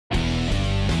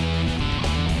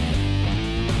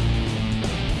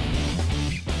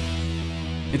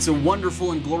It's a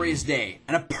wonderful and glorious day,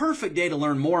 and a perfect day to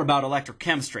learn more about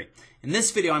electrochemistry. In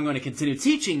this video, I'm going to continue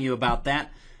teaching you about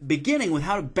that, beginning with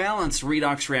how to balance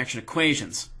redox reaction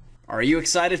equations. Are you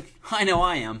excited? I know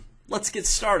I am. Let's get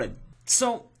started.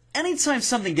 So, anytime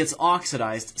something gets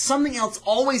oxidized, something else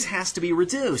always has to be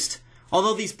reduced.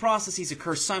 Although these processes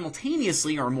occur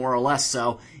simultaneously, or more or less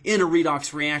so, in a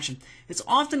redox reaction, it's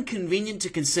often convenient to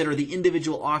consider the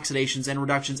individual oxidations and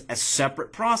reductions as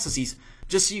separate processes,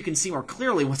 just so you can see more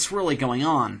clearly what's really going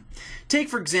on. Take,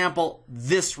 for example,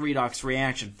 this redox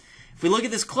reaction. If we look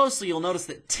at this closely, you'll notice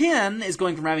that tin is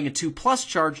going from having a 2 plus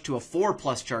charge to a 4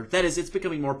 plus charge. That is, it's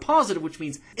becoming more positive, which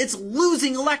means it's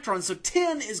losing electrons, so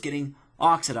tin is getting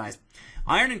oxidized.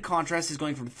 Iron, in contrast, is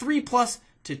going from 3 plus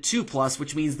to 2 plus,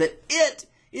 which means that it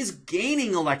is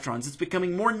gaining electrons. It's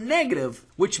becoming more negative,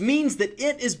 which means that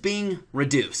it is being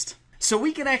reduced. So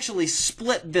we can actually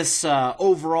split this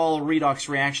overall redox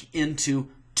reaction into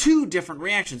two different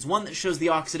reactions, one that shows the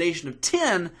oxidation of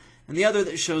tin and the other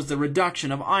that shows the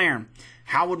reduction of iron.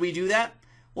 How would we do that?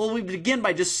 Well, we begin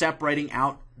by just separating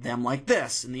out them like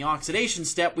this. In the oxidation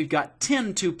step, we've got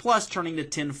tin 2 plus turning to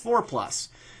tin 4 plus.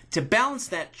 To balance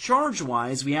that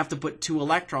charge-wise, we have to put 2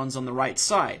 electrons on the right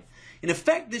side. In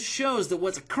effect, this shows that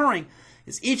what's occurring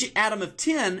is each atom of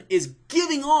tin is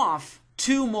giving off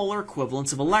 2 molar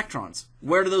equivalents of electrons.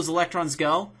 Where do those electrons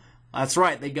go? That's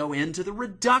right, they go into the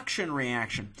reduction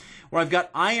reaction, where I've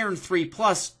got iron 3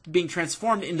 plus being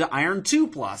transformed into iron 2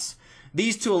 plus.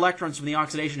 These 2 electrons from the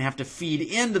oxidation have to feed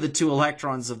into the 2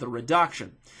 electrons of the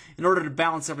reduction. In order to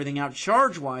balance everything out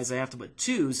charge-wise, I have to put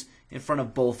 2's in front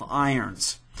of both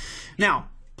irons. Now,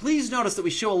 please notice that we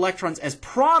show electrons as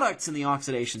products in the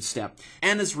oxidation step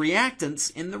and as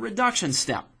reactants in the reduction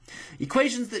step.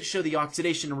 Equations that show the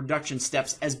oxidation and reduction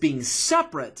steps as being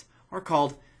separate are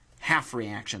called half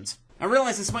reactions. I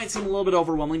realize this might seem a little bit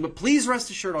overwhelming, but please rest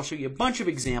assured I'll show you a bunch of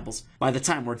examples by the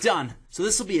time we're done, so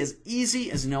this will be as easy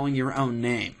as knowing your own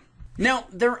name. Now,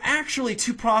 there are actually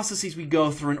 2 processes we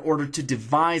go through in order to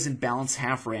devise and balance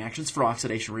half reactions for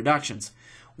oxidation reductions.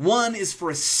 One is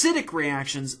for acidic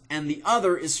reactions, and the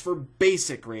other is for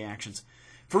basic reactions.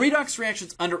 For redox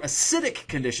reactions under acidic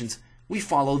conditions, we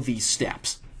follow these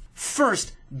steps.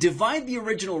 First, divide the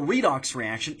original redox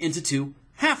reaction into 2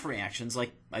 half reactions,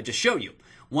 like I just showed you.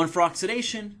 One for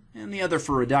oxidation, and the other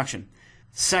for reduction.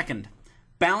 Second,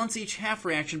 balance each half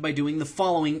reaction by doing the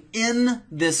following in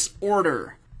this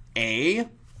order. A,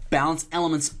 balance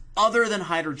elements other than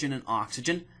hydrogen and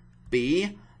oxygen.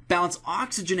 B, balance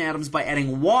oxygen atoms by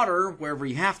adding water wherever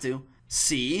you have to.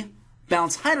 C,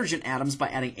 balance hydrogen atoms by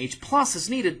adding H plus as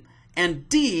needed. And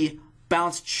D,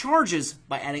 balance charges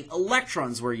by adding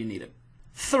electrons where you need it.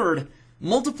 Third,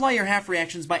 multiply your half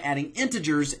reactions by adding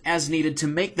integers as needed to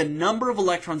make the number of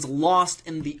electrons lost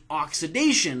in the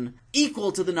oxidation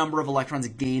equal to the number of electrons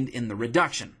gained in the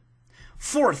reduction.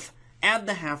 Fourth, add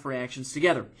the half reactions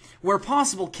together. Where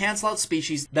possible, cancel out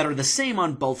species that are the same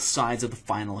on both sides of the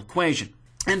final equation.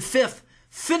 And fifth,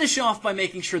 finish off by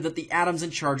making sure that the atoms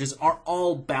and charges are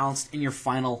all balanced in your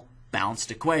final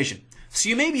balanced equation. So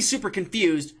you may be super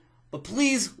confused, but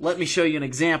please let me show you an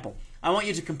example. I want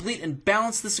you to complete and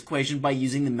balance this equation by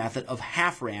using the method of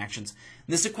half reactions.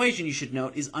 This equation, you should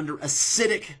note, is under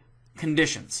acidic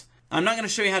conditions. I'm not going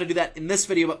to show you how to do that in this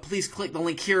video, but please click the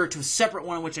link here to a separate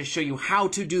one in which I show you how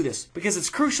to do this, because it's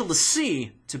crucial to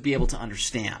see to be able to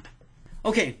understand.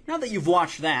 Okay, now that you've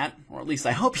watched that, or at least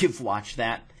I hope you've watched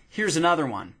that, here's another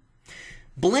one.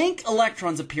 Blank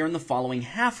electrons appear in the following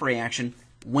half reaction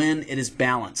when it is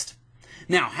balanced.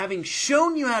 Now, having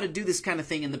shown you how to do this kind of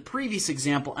thing in the previous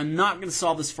example, I'm not going to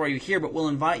solve this for you here, but will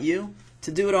invite you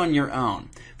to do it on your own.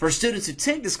 For students who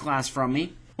take this class from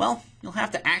me, well, you'll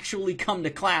have to actually come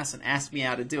to class and ask me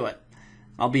how to do it.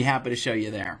 I'll be happy to show you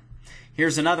there.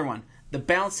 Here's another one. The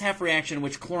balanced half reaction in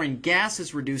which chlorine gas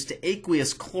is reduced to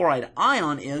aqueous chloride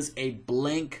ion is a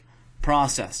blank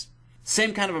process.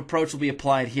 Same kind of approach will be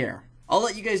applied here. I'll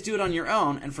let you guys do it on your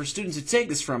own, and for students who take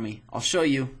this from me, I'll show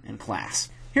you in class.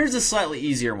 Here's a slightly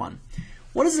easier one.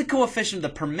 What is the coefficient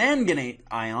of the permanganate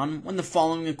ion when the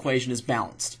following equation is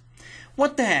balanced?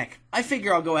 What the heck? I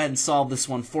figure I'll go ahead and solve this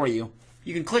one for you.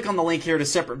 You can click on the link here to a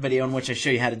separate video in which I show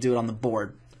you how to do it on the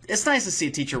board. It's nice to see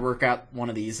a teacher work out one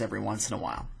of these every once in a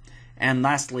while. And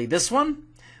lastly, this one.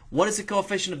 What is the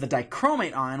coefficient of the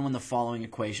dichromate ion when the following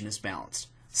equation is balanced?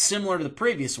 Similar to the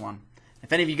previous one.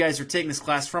 If any of you guys are taking this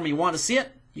class from me and want to see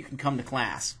it, you can come to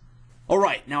class.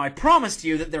 Alright, now I promised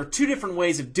you that there are 2 different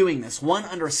ways of doing this, one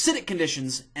under acidic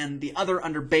conditions and the other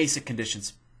under basic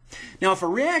conditions. Now, if a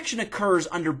reaction occurs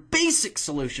under basic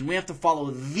solution, we have to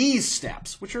follow these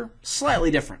steps, which are slightly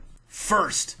different.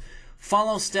 First,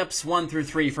 Follow steps 1 through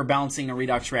 3 for balancing a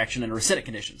redox reaction under acidic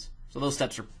conditions. So those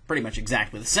steps are pretty much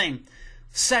exactly the same.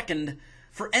 Second,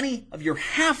 for any of your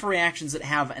half reactions that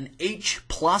have an H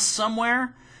plus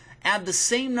somewhere, add the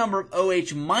same number of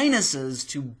OH minuses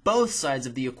to both sides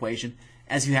of the equation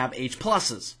as you have H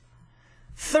pluses.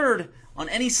 Third, on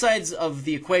any sides of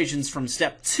the equations from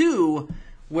step 2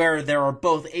 where there are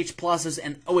both H pluses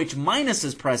and OH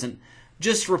minuses present,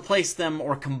 just replace them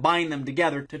or combine them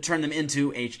together to turn them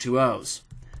into H2Os.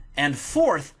 And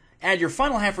fourth, add your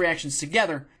final half reactions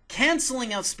together,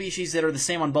 canceling out species that are the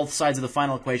same on both sides of the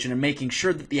final equation and making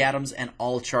sure that the atoms and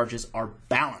all charges are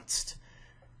balanced.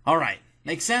 Alright,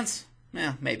 make sense?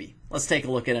 Yeah, maybe. Let's take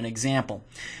a look at an example.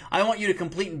 I want you to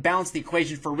complete and balance the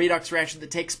equation for a redox reaction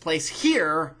that takes place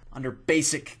here under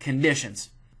basic conditions.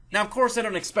 Now, of course, I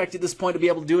don't expect you at this point to be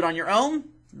able to do it on your own.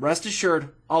 Rest assured,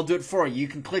 I'll do it for you. You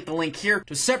can click the link here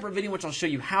to a separate video in which I'll show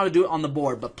you how to do it on the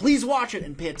board. But please watch it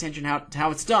and pay attention to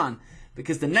how it's done,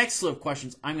 because the next slew of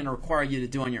questions I'm going to require you to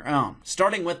do on your own.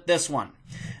 Starting with this one.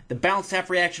 The balanced half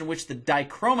reaction in which the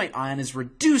dichromate ion is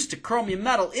reduced to chromium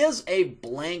metal is a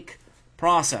blank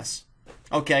process.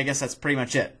 Okay, I guess that's pretty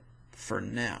much it for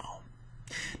now.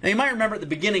 Now, you might remember at the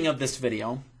beginning of this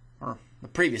video, or the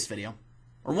previous video,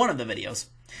 or one of the videos,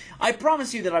 I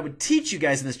promised you that I would teach you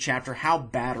guys in this chapter how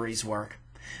batteries work.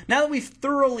 Now that we've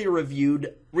thoroughly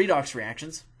reviewed redox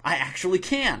reactions, I actually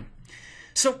can.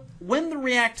 So, when the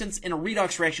reactants in a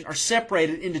redox reaction are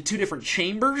separated into two different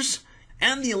chambers,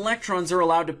 and the electrons are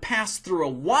allowed to pass through a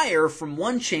wire from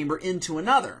one chamber into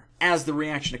another as the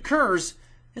reaction occurs,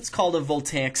 it's called a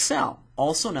voltaic cell,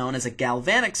 also known as a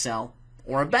galvanic cell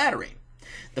or a battery.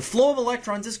 The flow of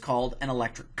electrons is called an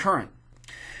electric current.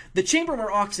 The chamber where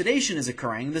oxidation is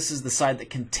occurring, this is the side that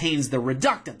contains the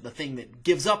reductant, the thing that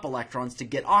gives up electrons to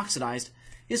get oxidized,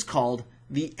 is called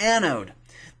the anode.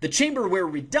 The chamber where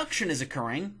reduction is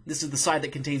occurring, this is the side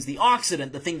that contains the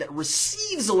oxidant, the thing that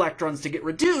receives electrons to get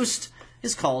reduced,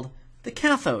 is called the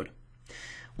cathode.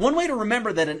 One way to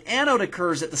remember that an anode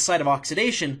occurs at the site of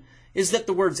oxidation is that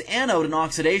the words anode and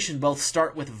oxidation both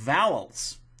start with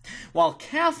vowels, while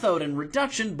cathode and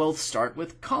reduction both start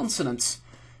with consonants.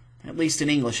 At least in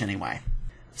English, anyway.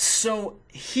 So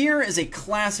here is a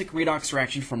classic redox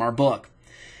reaction from our book.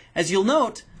 As you'll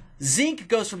note, zinc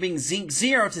goes from being zinc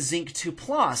 0 to zinc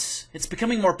 2+. It's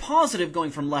becoming more positive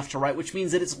going from left to right, which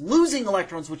means that it's losing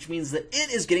electrons, which means that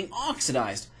it is getting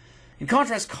oxidized. In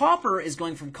contrast, copper is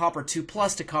going from copper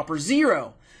 2+ to copper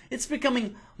 0. It's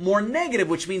becoming more negative,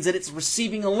 which means that it's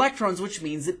receiving electrons, which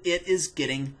means that it is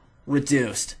getting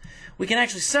reduced. We can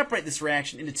actually separate this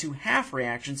reaction into two half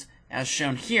reactions, as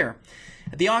shown here.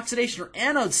 At the oxidation or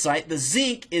anode site, the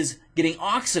zinc is getting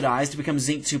oxidized to become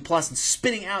zinc 2+ and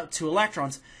spinning out 2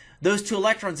 electrons. Those 2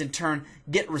 electrons in turn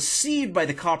get received by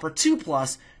the copper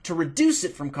 2+ to reduce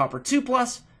it from copper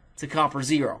 2+ to copper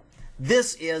 0.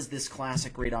 This is this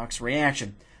classic redox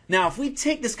reaction. Now, if we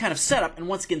take this kind of setup and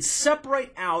once again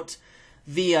separate out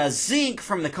the zinc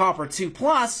from the copper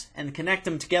 2+ and connect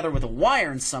them together with a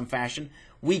wire in some fashion,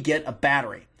 we get a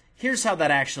battery. Here's how that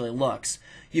actually looks.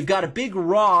 You've got a big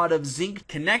rod of zinc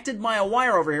connected by a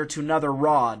wire over here to another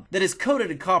rod that is coated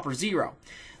in copper 0.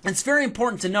 It's very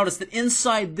important to notice that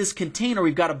inside this container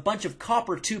we've got a bunch of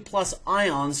copper 2+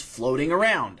 ions floating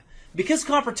around. Because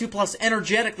copper 2+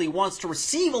 energetically wants to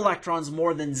receive electrons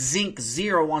more than zinc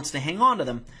 0 wants to hang on to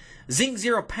them, zinc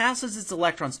 0 passes its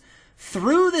electrons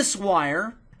through this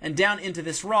wire and down into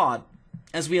this rod.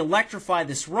 As we electrify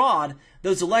this rod,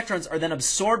 those electrons are then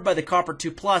absorbed by the copper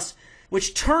 2+,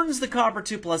 which turns the copper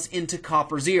 2+ into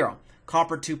copper 0.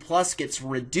 Copper 2+ gets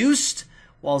reduced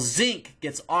while zinc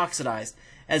gets oxidized.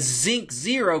 As zinc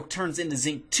 0 turns into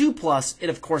zinc 2+, it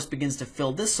of course begins to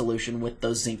fill this solution with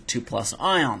those zinc 2+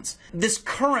 ions. This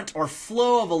current or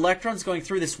flow of electrons going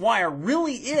through this wire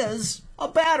really is a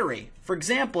battery. For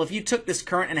example, if you took this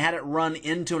current and had it run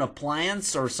into an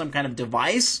appliance or some kind of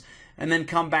device and then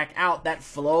come back out, that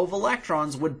flow of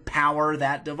electrons would power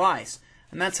that device.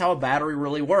 And that's how a battery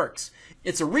really works.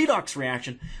 It's a redox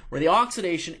reaction where the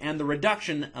oxidation and the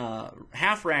reduction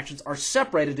half reactions are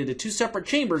separated into two separate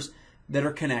chambers that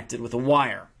are connected with a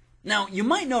wire. Now, you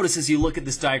might notice as you look at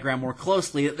this diagram more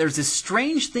closely that there's this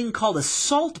strange thing called a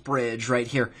salt bridge right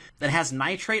here that has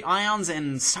nitrate ions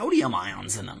and sodium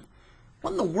ions in them.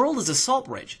 What in the world is a salt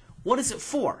bridge? What is it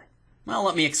for? Well,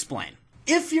 let me explain.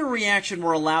 If your reaction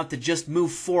were allowed to just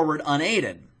move forward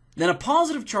unaided, then a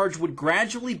positive charge would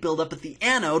gradually build up at the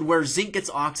anode where zinc gets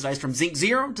oxidized from zinc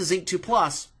 0 to zinc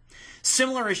 2+.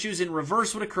 Similar issues in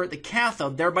reverse would occur at the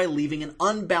cathode, thereby leaving an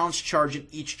unbalanced charge in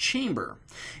each chamber.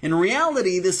 In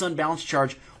reality, this unbalanced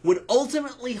charge would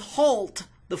ultimately halt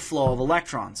the flow of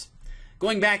electrons.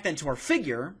 Going back then to our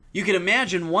figure, you can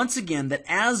imagine once again that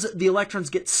as the electrons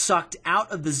get sucked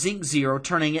out of the zinc 0,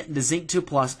 turning it into zinc 2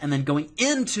 plus, and then going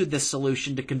into this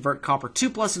solution to convert copper 2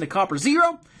 plus into copper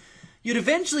 0, you'd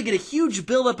eventually get a huge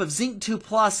buildup of zinc 2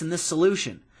 plus in this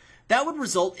solution. That would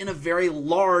result in a very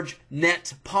large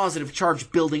net positive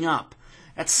charge building up.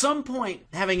 At some point,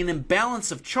 having an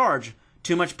imbalance of charge,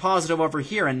 too much positive over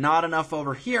here and not enough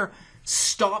over here,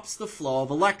 stops the flow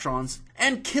of electrons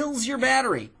and kills your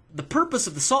battery. The purpose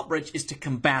of the salt bridge is to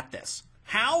combat this.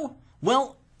 How?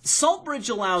 Well, salt bridge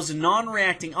allows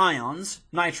non-reacting ions,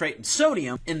 nitrate and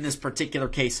sodium in this particular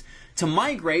case, to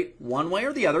migrate one way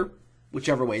or the other,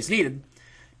 whichever way is needed,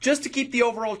 just to keep the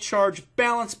overall charge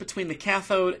balanced between the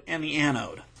cathode and the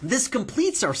anode. This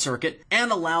completes our circuit and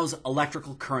allows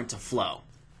electrical current to flow.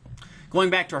 Going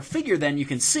back to our figure then, you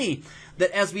can see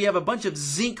that as we have a bunch of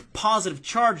zinc positive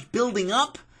charge building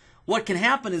up, what can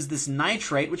happen is this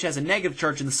nitrate, which has a negative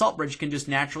charge in the salt bridge, can just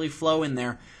naturally flow in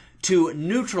there to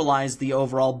neutralize the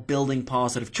overall building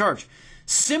positive charge.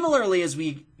 Similarly, as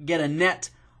we get a net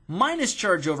minus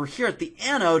charge over here at the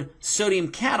anode,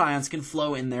 sodium cations can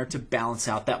flow in there to balance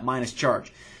out that minus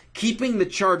charge. Keeping the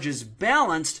charges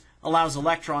balanced allows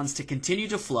electrons to continue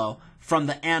to flow from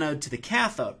the anode to the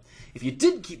cathode. If you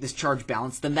didn't keep this charge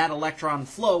balanced, then that electron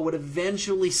flow would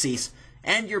eventually cease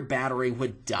and your battery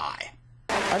would die.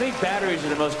 I think batteries are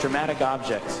the most dramatic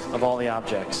objects of all the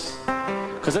objects.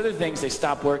 Because other things, they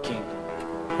stop working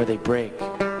or they break.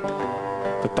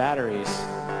 But batteries,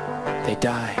 they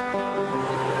die.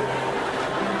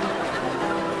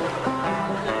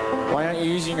 Why aren't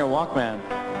you using your Walkman?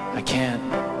 I can't.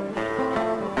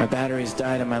 My batteries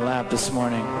died in my lab this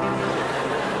morning.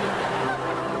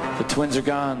 The twins are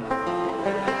gone.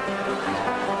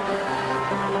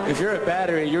 If you're a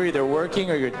battery, you're either working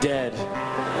or you're dead.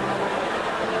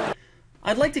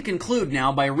 I'd like to conclude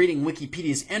now by reading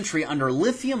Wikipedia's entry under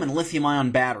lithium and lithium-ion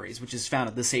batteries, which is found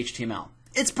at this HTML.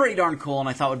 It's pretty darn cool and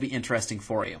I thought would be interesting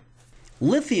for you.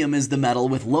 Lithium is the metal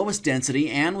with lowest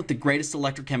density and with the greatest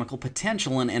electrochemical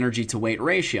potential and energy-to-weight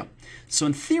ratio. So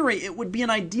in theory, it would be an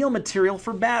ideal material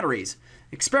for batteries.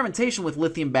 Experimentation with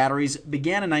lithium batteries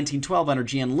began in 1912 under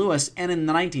G.N. Lewis, and in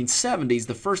the 1970s,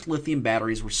 the first lithium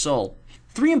batteries were sold.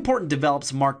 Three important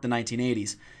developments marked the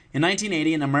 1980s. In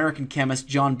 1980, an American chemist,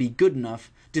 John B. Goodenough,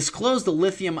 disclosed the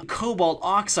lithium cobalt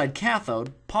oxide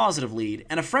cathode, positive lead,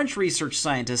 and a French research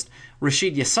scientist,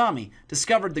 Rashid Yassami,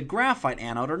 discovered the graphite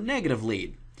anode, or negative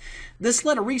lead. This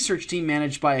led a research team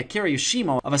managed by Akira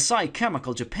Yoshimo of Asahi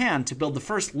Chemical, Japan, to build the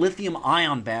first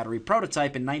lithium-ion battery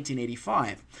prototype in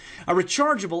 1985, a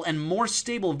rechargeable and more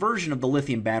stable version of the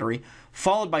lithium battery,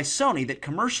 followed by Sony that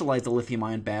commercialized the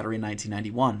lithium-ion battery in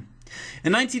 1991.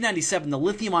 In 1997, the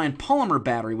lithium-ion polymer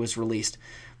battery was released.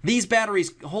 These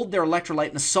batteries hold their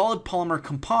electrolyte in a solid polymer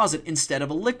composite instead of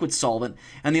a liquid solvent,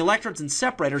 and the electrodes and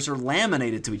separators are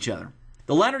laminated to each other.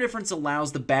 The latter difference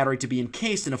allows the battery to be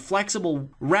encased in a flexible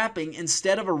wrapping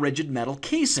instead of a rigid metal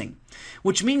casing,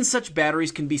 which means such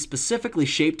batteries can be specifically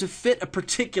shaped to fit a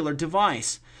particular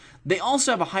device. They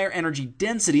also have a higher energy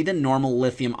density than normal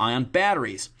lithium-ion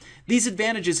batteries. These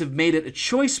advantages have made it a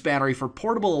choice battery for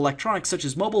portable electronics such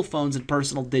as mobile phones and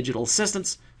personal digital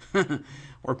assistants,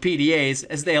 or PDAs,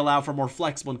 as they allow for more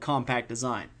flexible and compact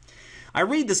design. I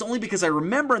read this only because I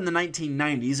remember in the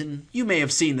 1990s, and you may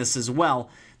have seen this as well,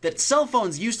 that cell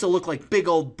phones used to look like big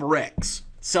old bricks.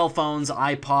 Cell phones,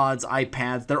 iPods,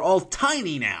 iPads, they're all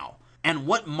tiny now. And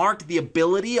what marked the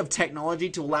ability of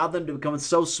technology to allow them to become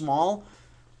so small?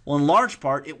 Well, in large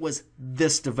part, it was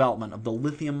this development of the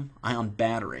lithium-ion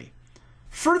battery.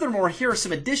 Furthermore, here are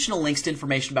some additional links to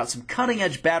information about some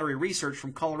cutting-edge battery research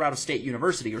from Colorado State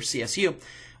University, or CSU,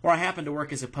 where I happen to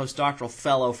work as a postdoctoral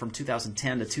fellow from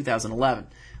 2010 to 2011.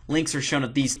 Links are shown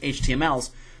at these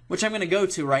HTMLs, which I'm going to go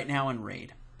to right now and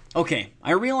read. Okay,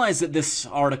 I realize that this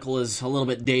article is a little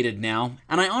bit dated now,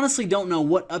 and I honestly don't know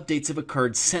what updates have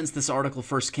occurred since this article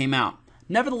first came out.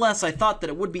 Nevertheless, I thought that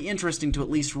it would be interesting to at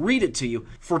least read it to you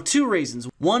for two reasons.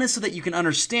 One is so that you can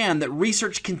understand that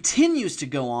research continues to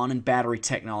go on in battery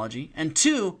technology, and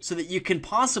two, so that you can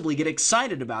possibly get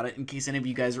excited about it in case any of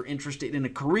you guys are interested in a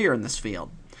career in this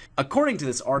field. According to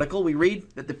this article, we read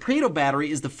that the Prieto battery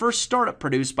is the first startup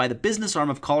produced by the business arm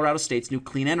of Colorado State's new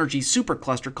clean energy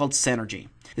supercluster called Synergy.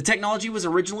 The technology was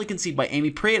originally conceived by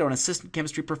Amy Prieto, an assistant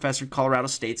chemistry professor at Colorado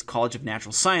State's College of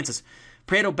Natural Sciences.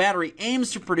 Prieto battery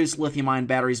aims to produce lithium-ion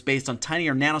batteries based on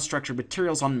tinier nanostructured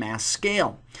materials on mass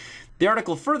scale. The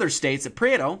article further states that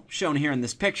Prieto, shown here in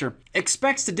this picture,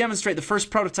 expects to demonstrate the first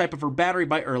prototype of her battery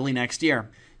by early next year.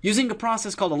 Using a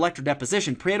process called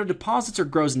electrodeposition, Prieto deposits or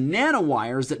grows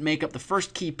nanowires that make up the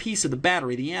first key piece of the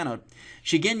battery, the anode.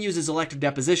 She again uses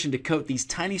electrodeposition to coat these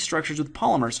tiny structures with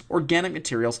polymers, organic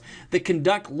materials, that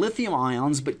conduct lithium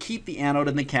ions but keep the anode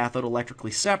and the cathode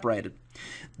electrically separated.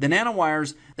 The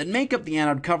nanowires that make up the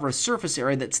anode cover a surface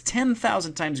area that's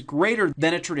 10,000 times greater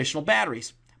than a traditional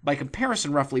battery's. By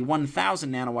comparison, roughly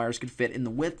 1,000 nanowires could fit in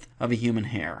the width of a human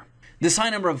hair. This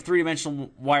high number of three-dimensional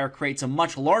wire creates a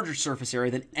much larger surface area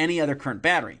than any other current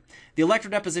battery. The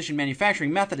electrodeposition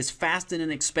manufacturing method is fast and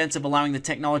inexpensive, allowing the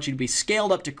technology to be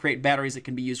scaled up to create batteries that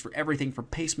can be used for everything from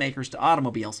pacemakers to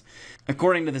automobiles.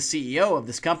 According to the CEO of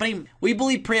this company, we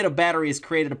believe Prieto Battery has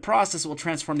created a process that will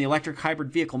transform the electric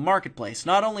hybrid vehicle marketplace.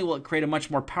 Not only will it create a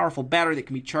much more powerful battery that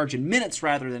can be charged in minutes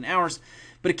rather than hours,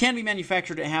 but it can be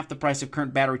manufactured at half the price of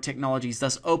current battery technologies,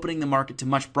 thus opening the market to a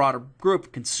much broader group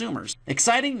of consumers.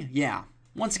 Exciting? Yeah.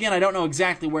 Once again, I don't know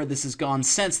exactly where this has gone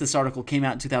since this article came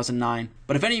out in 2009,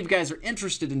 but if any of you guys are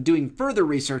interested in doing further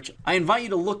research, I invite you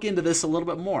to look into this a little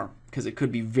bit more, because it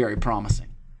could be very promising.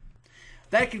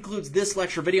 That concludes this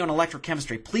lecture video on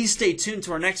electrochemistry. Please stay tuned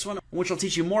to our next one, in which I'll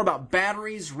teach you more about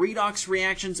batteries, redox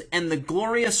reactions, and the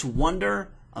glorious wonder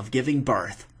of giving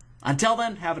birth. Until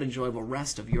then, have an enjoyable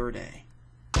rest of your day.